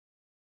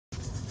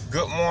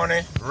Good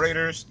morning,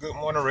 Raiders. Good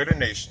morning, Raider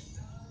Nation.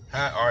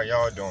 How are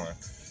y'all doing?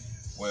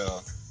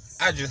 Well,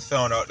 I just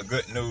found out the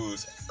good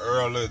news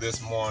earlier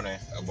this morning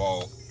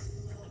about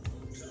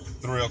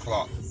 3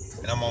 o'clock,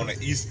 and I'm on the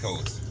East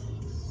Coast.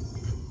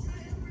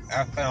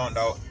 I found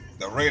out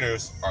the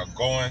Raiders are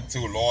going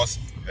to Las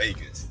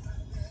Vegas.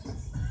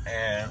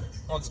 And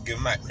I want to give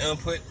my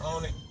input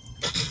on it.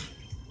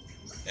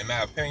 In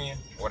my opinion,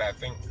 what I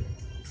think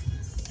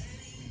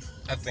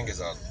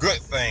it's a good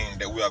thing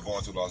that we are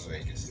going to Las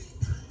Vegas.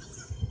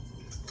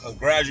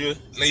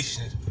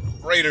 Congratulations,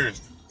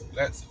 Raiders.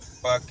 Let's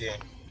fucking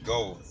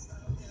go.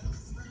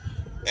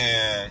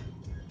 And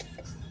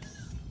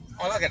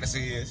all I got to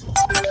say is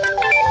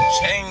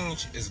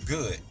change is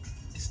good.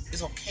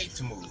 It's okay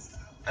to move.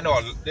 I know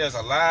there's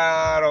a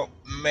lot of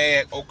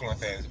mad Oakland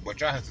fans,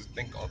 but y'all have to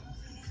think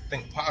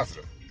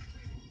positive.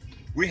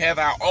 We have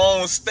our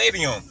own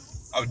stadium,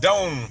 a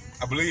dome.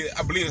 I believe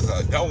it's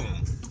a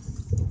dome.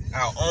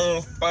 Our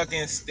own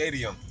fucking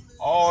stadium.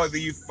 All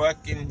these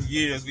fucking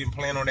years we've been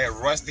playing on that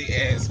rusty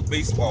ass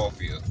baseball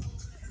field.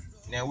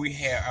 Now we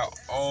have our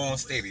own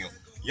stadium.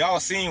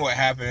 Y'all seen what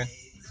happened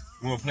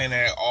when we were playing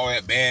at all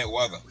that bad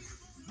weather.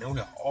 Now we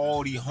have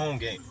all these home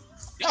games.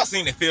 Y'all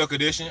seen the field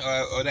condition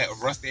of that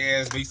rusty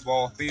ass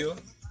baseball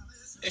field?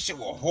 That shit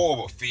was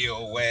horrible.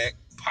 Field whack,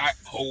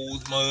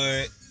 potholes,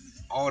 mud,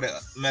 all that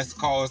mess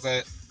caused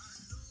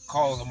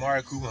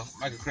Amari Cooper,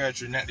 Michael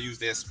Crabtree not to use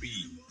their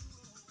speed.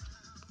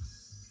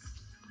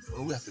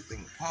 Well, we have to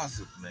think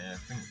positive, man.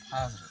 Think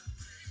positive.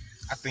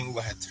 I think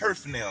we'll have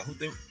turf now. Who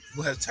think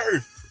we'll have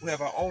turf? We have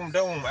our own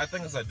dome. I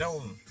think it's a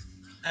dome.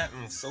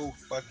 I'm so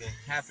fucking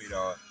happy,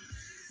 dog.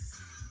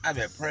 I've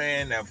been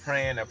praying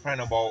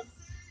about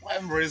why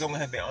Raiders don't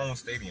have their own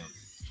stadium.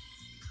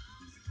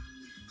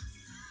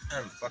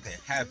 I'm fucking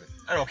happy.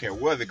 I don't care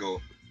where they go.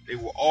 They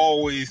will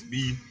always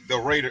be the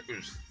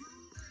Raiders.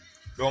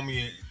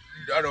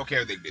 I don't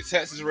care if they the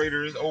Texas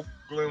Raiders,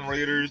 Oakland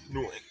Raiders, New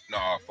England.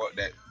 Nah, fuck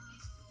that.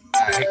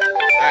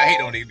 I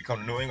hate when they become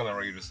the New England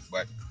Raiders,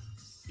 but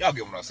y'all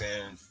get what I'm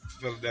saying.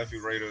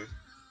 Philadelphia Raiders,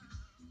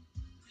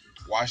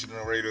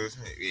 Washington Raiders.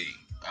 Hey,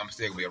 I'm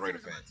still gonna be a Raider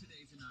fan.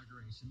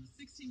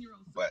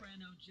 But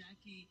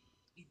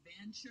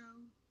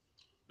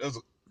that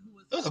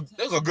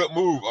was a good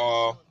move,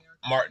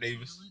 Mark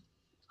Davis.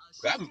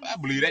 I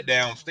believe that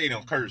damn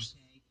stadium cursed.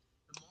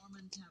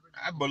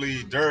 I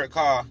believe Derek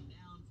Carr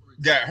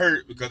got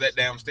hurt because that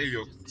damn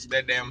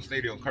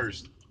stadium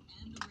cursed.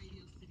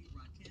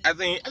 I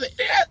think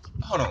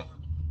hold on.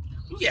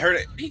 He get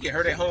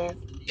hurt at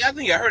home. Yeah, I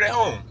think he got hurt at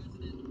home.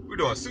 We're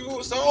doing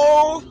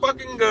so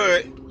fucking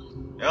good.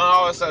 And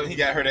all of a sudden he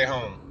got hurt at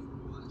home.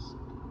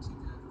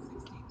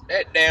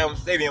 That damn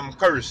stadium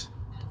cursed.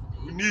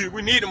 We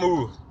need to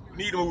move. We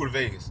need to move to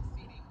Vegas.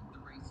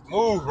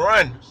 Move,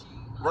 run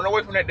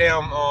away from that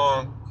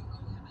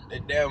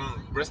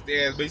damn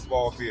rusty ass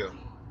baseball field.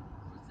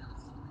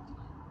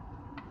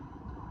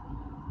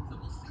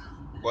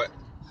 But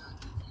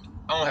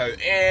I don't have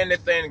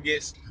anything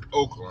against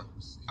Oakland.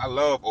 I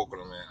love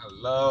Oakland, man. I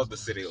love the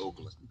city of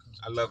Oakland.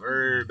 I love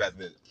everybody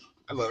there.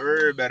 I love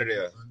everybody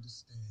there.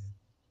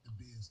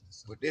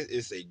 But this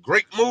is a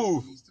great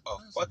move. A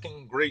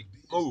fucking great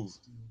move.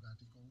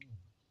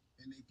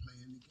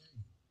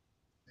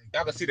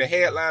 Y'all can see the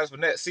headlines for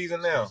next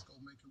season now.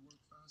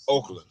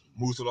 Oakland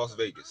moves to Las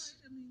Vegas.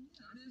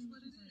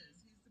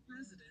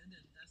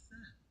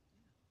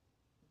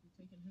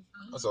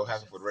 I'm so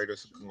happy for the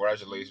Raiders.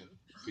 Congratulations.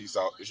 Peace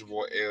out. It's your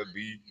boy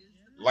LB.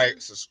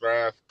 Like,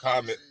 subscribe,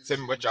 comment. Tell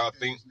me what y'all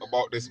think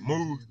about this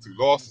move to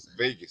Las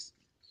Vegas.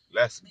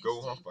 Let's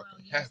go. I'm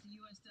fucking happy.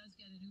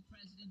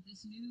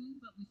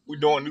 We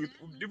doing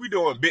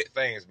big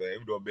things, man.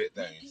 We doing big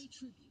things.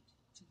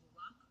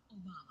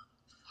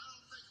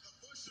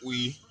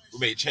 We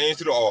made change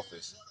to the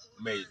office.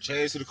 We made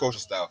change to the coaching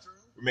staff.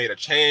 We made a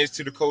change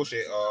to the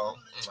coaching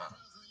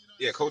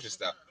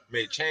staff. We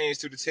made change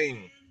to the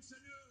team.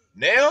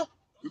 Now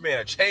we made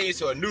a change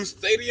to a new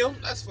stadium.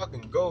 Let's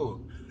fucking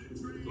go.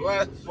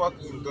 Let's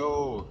fucking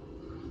go.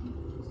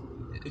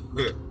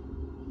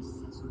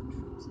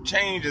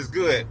 Change is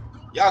good.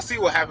 Y'all see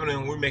what happened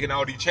when we're making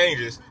all these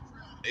changes.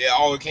 It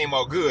all came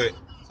out good.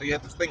 So you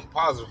have to think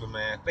positive,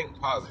 man. Think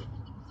positive.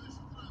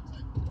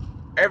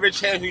 Every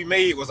change we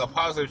made was a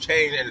positive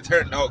change, and it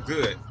turned out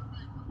good.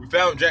 We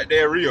found Jack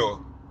Del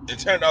Rio. It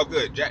turned out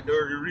good. Jack Del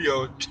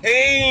Rio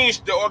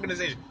changed the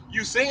organization.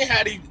 You seen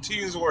how these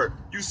teams were.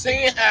 You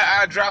seen how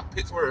our draft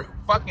picks were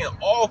fucking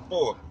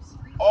awful.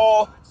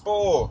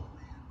 Awful.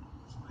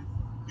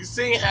 You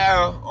seen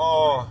how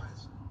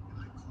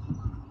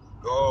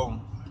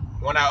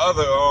when our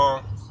other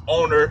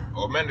owner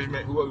or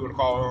management, whoever you want to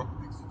call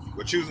them,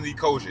 were choosing these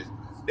coaches.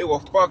 They were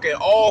fucking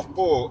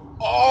awful,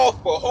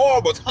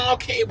 horrible. Tom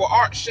Cable,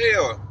 Art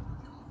Shell,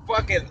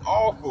 fucking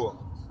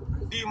awful.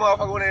 These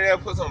motherfuckers went in there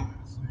and put some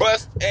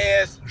bust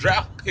ass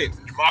draft picks.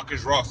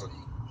 Marcus Russell,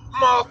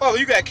 motherfucker,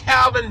 you got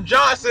Calvin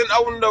Johnson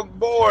on the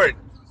board.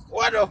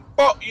 Why the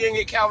fuck you didn't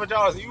get Calvin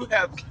Johnson? You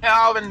have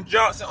Calvin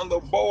Johnson on the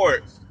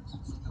board.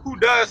 Who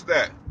does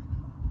that?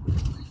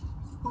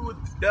 Who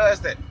does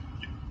that?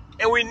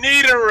 And we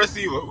needed a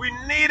receiver. We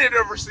needed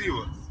a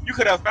receiver. You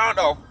could have found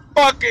a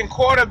fucking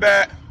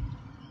quarterback.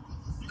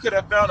 You could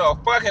have found a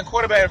fucking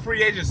quarterback in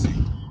free agency.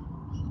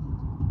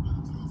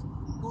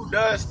 Who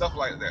does stuff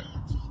like that?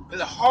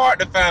 It's hard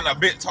to find a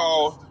big,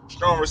 tall,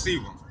 strong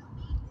receiver.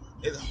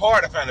 It's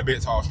hard to find a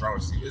big, tall, strong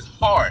receiver. It's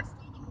hard.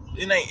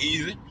 It ain't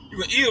easy.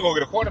 You can either go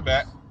get a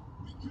quarterback,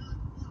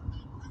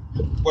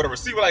 but a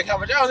receiver like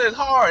Calvin Johnson is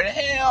hard.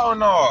 Hell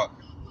no.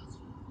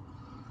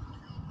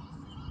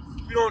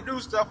 We don't do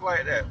stuff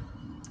like that.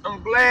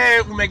 I'm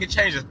glad we're making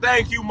changes.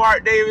 Thank you,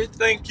 Mark Davis.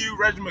 Thank you,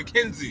 Reggie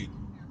McKenzie.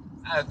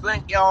 I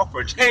thank y'all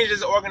for changing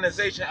this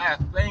organization. I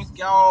thank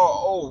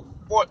y'all.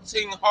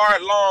 14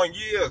 hard, long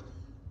years.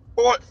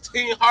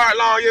 14 hard,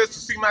 long years to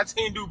see my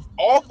team do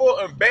awful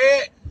and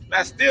bad. And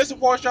I still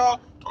support y'all.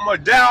 I'm a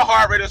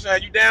down-hard Raiders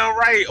fan. You down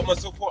right. I'm going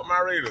to support my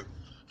Raiders.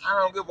 I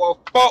don't give a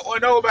fuck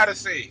what nobody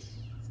say.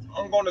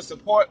 I'm going to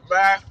support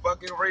my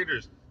fucking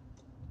Raiders.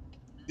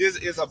 This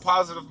is a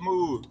positive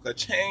move. The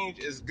change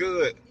is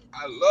good.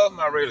 I love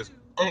my Raiders.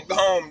 I'm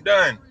gone,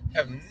 done.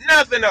 Have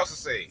nothing else to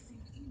say.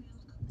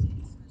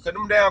 Cause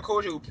them damn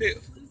coaches who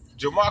picked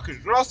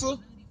Jamarcus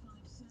Russell,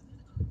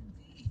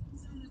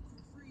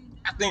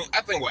 I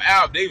think with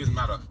Al Davis,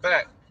 matter of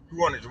fact, who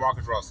wanted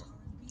Jamarcus Russell.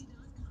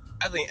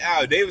 I think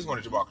Al Davis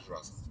wanted Jamarcus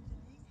Russell.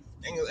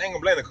 Ain't gonna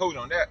blame the coach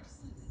on that.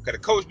 Cause the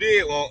coach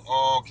did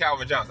want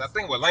Calvin Johnson. I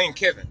think with Lane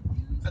Kiffin.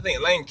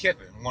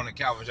 Wanted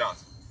Calvin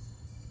Johnson.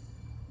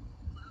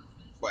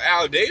 But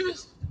Al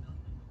Davis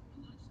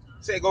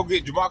said go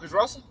get Jamarcus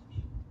Russell.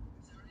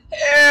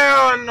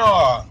 Hell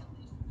no.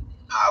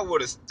 I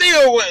would have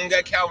still went and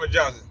got Calvin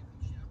Johnson.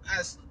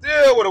 I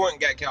still would have went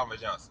and got Calvin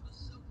Johnson.